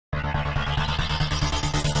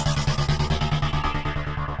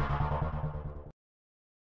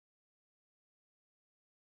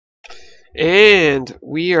And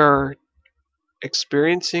we are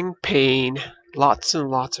experiencing pain. Lots and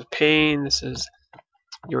lots of pain. This is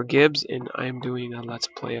YourGibs, and I'm doing a Let's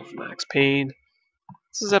Play of Max Payne.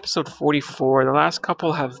 This is episode 44. The last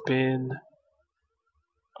couple have been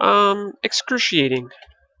excruciating.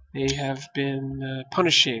 They have been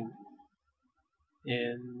punishing.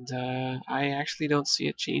 And I actually don't see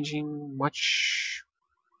it changing much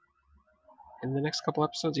in the next couple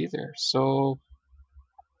episodes either. So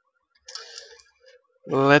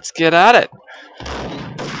let's get at it.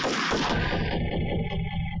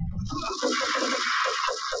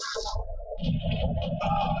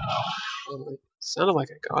 Sounded like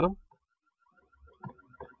I got him.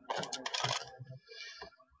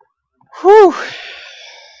 Whew!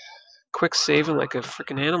 Quick saving like a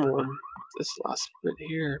freaking animal in this last bit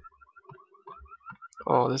here.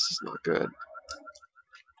 Oh, this is not good.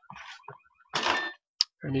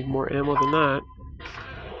 I need more ammo than that.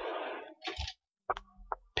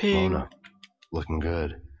 Ping. Mona, looking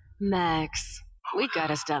good. Max, we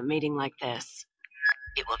gotta stop meeting like this.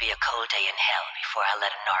 It will be a cold day in hell before I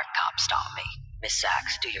let a narc cop stop me. Miss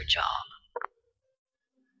Sax, do your job.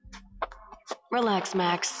 Relax,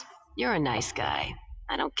 Max. You're a nice guy.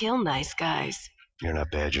 I don't kill nice guys. You're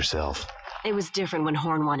not bad yourself. It was different when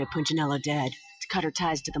Horn wanted Punchinello dead to cut her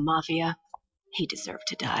ties to the Mafia. He deserved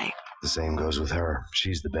to die. The same goes with her.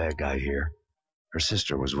 She's the bad guy here. Her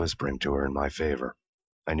sister was whispering to her in my favor.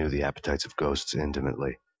 I knew the appetites of ghosts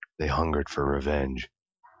intimately. They hungered for revenge.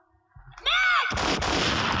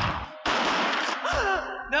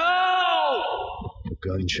 No! A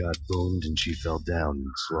gunshot boomed and she fell down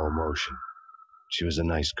in slow motion. She was a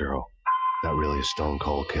nice girl, not really a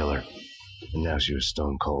stone-cold killer. And now she was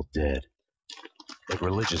stone-cold dead. Like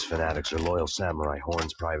religious fanatics or loyal samurai,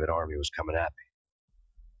 Horn's private army was coming at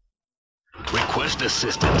me. Request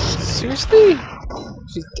assistance. Seriously?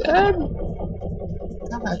 She's dead?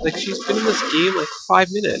 God, like she's been in this game like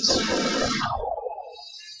 5 minutes.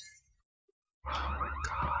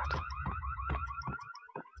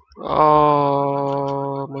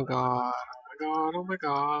 Oh my god. Oh my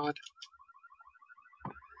god.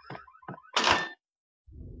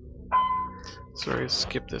 Sorry,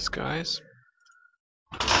 skip this, guys.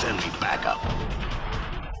 Send me back up.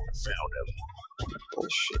 Found him.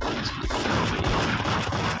 Bullshit.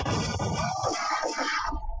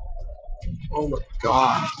 Oh my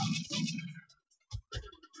god.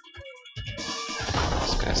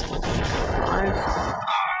 This guy's still alive.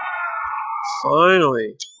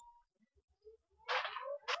 Finally.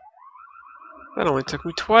 That only took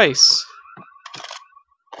me twice.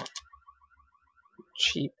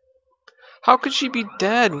 Cheap. How could she be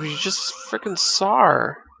dead? We just freaking saw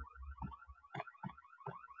her.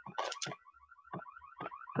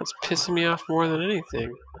 That's pissing me off more than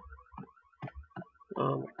anything.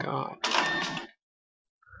 Oh my god.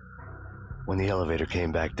 When the elevator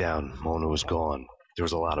came back down, Mona was gone. There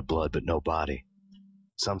was a lot of blood, but no body.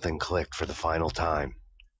 Something clicked for the final time.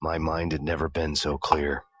 My mind had never been so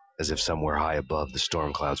clear, as if somewhere high above the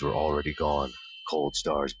storm clouds were already gone, cold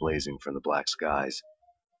stars blazing from the black skies.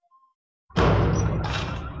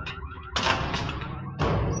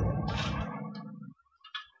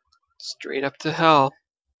 Straight up to hell.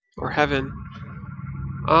 Or heaven.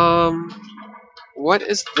 What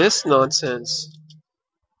is this nonsense?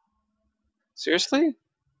 Seriously?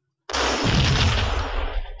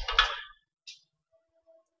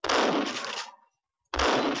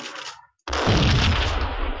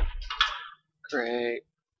 Great.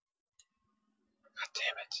 God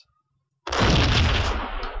damn it.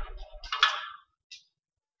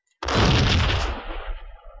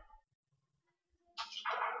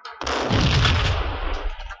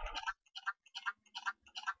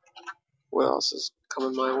 What else is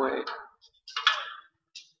coming my way?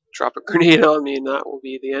 Drop a grenade on me and that will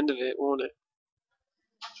be the end of it, won't it?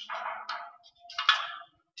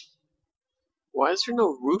 Why is there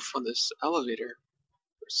no roof on this elevator?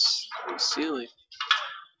 Or ceiling?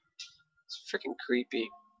 It's freaking creepy.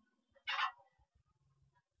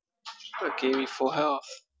 That gave me full health.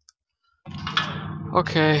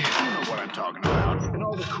 Okay. You know what I'm talking about. In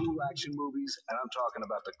all the cool action movies, and I'm talking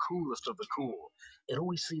about the coolest of the cool, it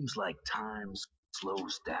always seems like time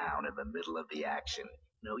slows down in the middle of the action.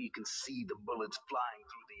 You know, you can see the bullets flying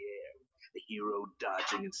through the air, the hero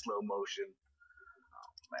dodging in slow motion.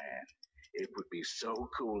 Oh, man, it would be so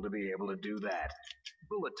cool to be able to do that.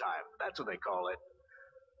 Bullet time, that's what they call it.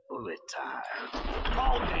 Bullet time.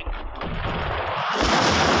 Hold it!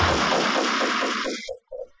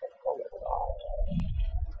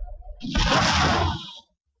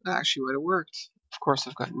 That actually might have worked. Of course,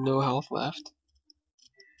 I've got no health left.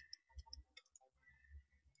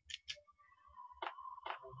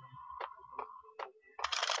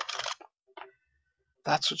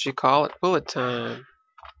 That's what you call it, bullet time.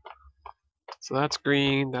 So that's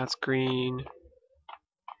green, that's green.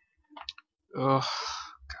 Oh, God.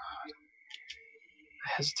 I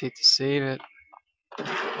hesitate to save it.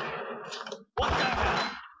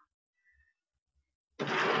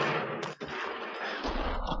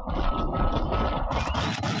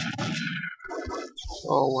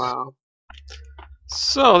 Oh, wow.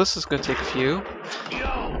 So this is going to take a few.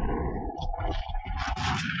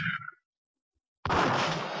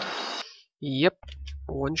 Yep.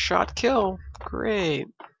 One shot kill. Great.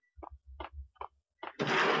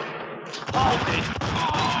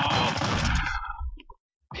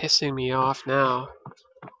 Pissing me off now.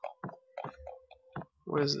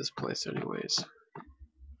 What is this place anyways?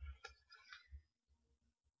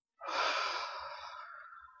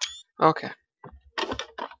 Okay.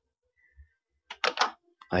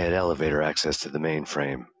 I had elevator access to the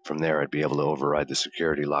mainframe. From there, I'd be able to override the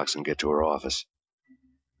security locks and get to her office.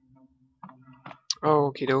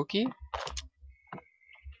 Okie dokie.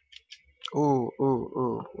 Ooh, ooh,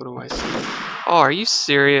 ooh. What do I see? Oh, are you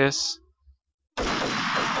serious?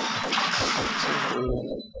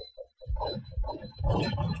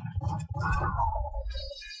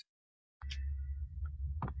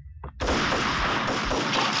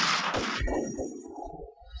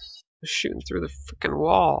 Shooting through the freaking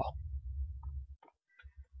wall.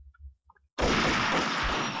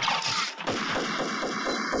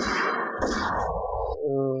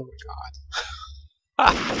 Oh my god.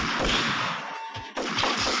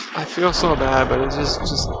 I feel so bad, but it's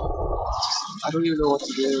just I don't even know what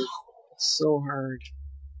to do. It's so hard.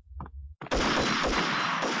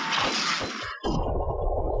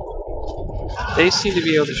 They seem to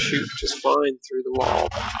be able to shoot just fine through the wall,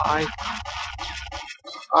 but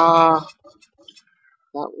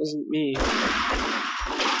that wasn't me.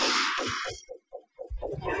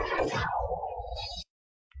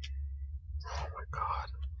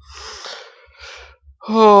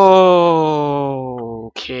 Oh,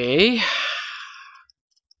 okay.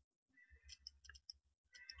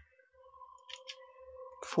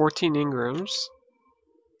 $14 engrams.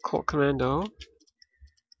 Colt Commando.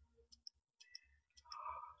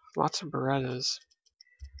 Lots of Berettas.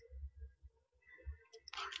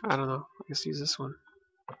 I don't know. I guess use this one.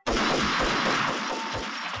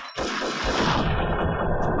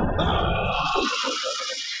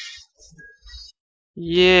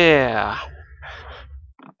 Yeah.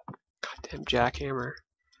 Goddamn jackhammer.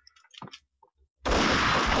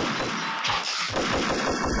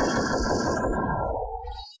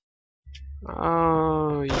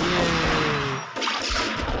 Oh, yay.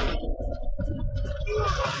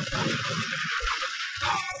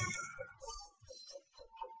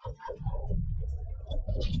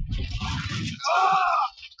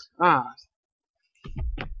 Ah.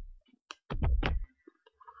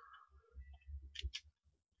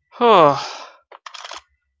 Oh.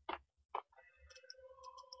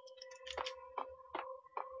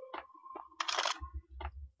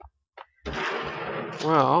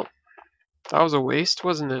 Well, that was a waste,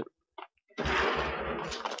 wasn't it?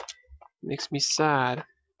 Makes me sad.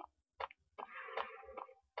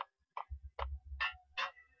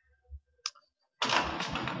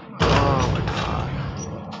 Oh my god.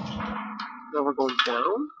 Now we're going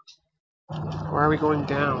down? Why are we going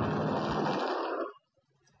down?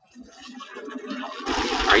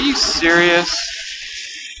 Are you serious?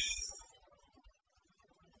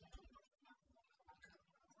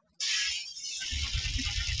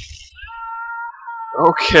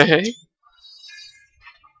 Okay.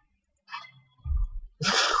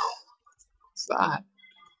 What's that?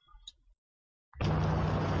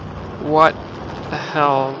 What the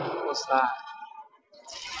hell was that?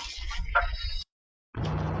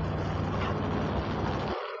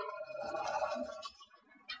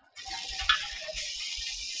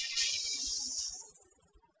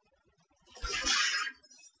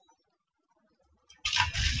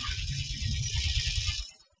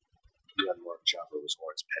 The unmarked chopper was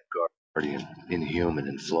Horn's pet guardian, inhuman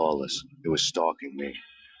and flawless. It was stalking me.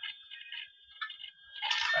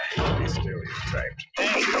 I hate to be stereotyped.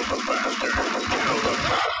 Kill the bastard! Kill the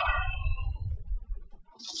bastard!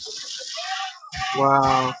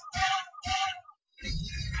 Wow.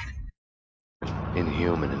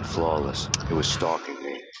 Inhuman and flawless. It was stalking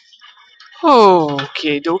me.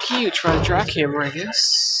 Okay, dokie, you try the jackhammer, I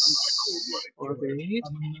guess. Or grenade.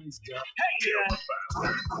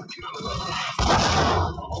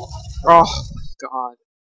 Oh, God.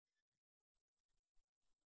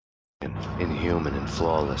 Inhuman and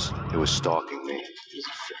flawless. It was stalking me. There's a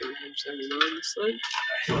freaking M79 this time. I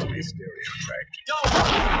hate to be stereotyped.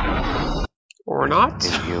 Or not?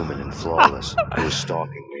 Inhuman and flawless. It was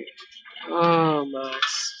stalking me. Oh,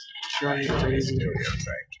 Max. Drive you crazy.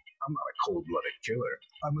 Stereotype. I'm not a cold-blooded killer.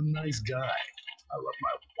 I'm a nice guy. I love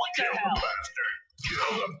my. What the hell? Bastard!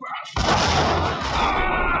 Kill the bastard!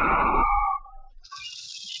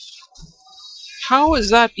 How is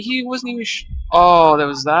that? He wasn't even. Oh, there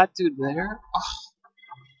was that dude there.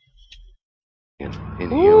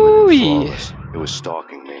 Inhuman Ooh-wee. and flawless. It was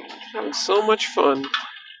stalking me. Having so much fun.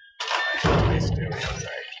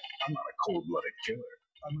 Stereotype. I'm not a cold-blooded killer.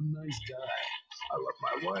 I'm a nice guy. I love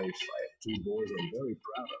my wife. I have 2 boys I'm very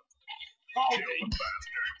proud of. Kill the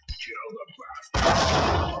bastard! Kill the bastard!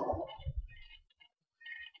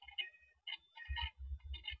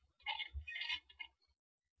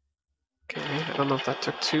 Okay, I don't know if that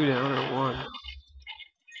took 2 down or 1.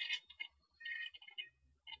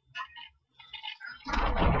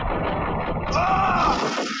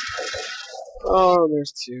 Oh,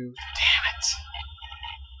 there's 2. Damn it.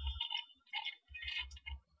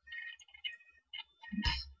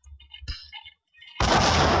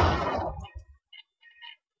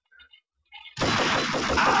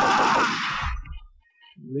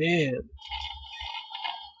 Man.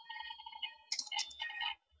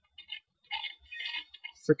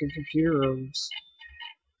 Freaking computer rooms.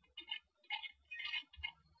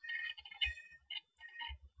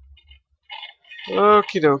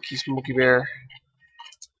 Okie dokie, Smokey Bear.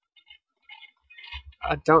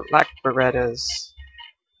 I don't like Berettas.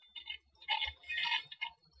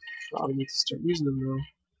 Probably need to start using them though.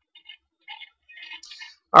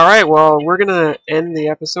 Alright, well, we're gonna end the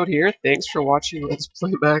episode here. Thanks for watching Let's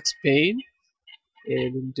Play Max Payne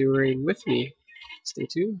and enduring with me. Stay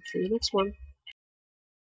tuned for the next one.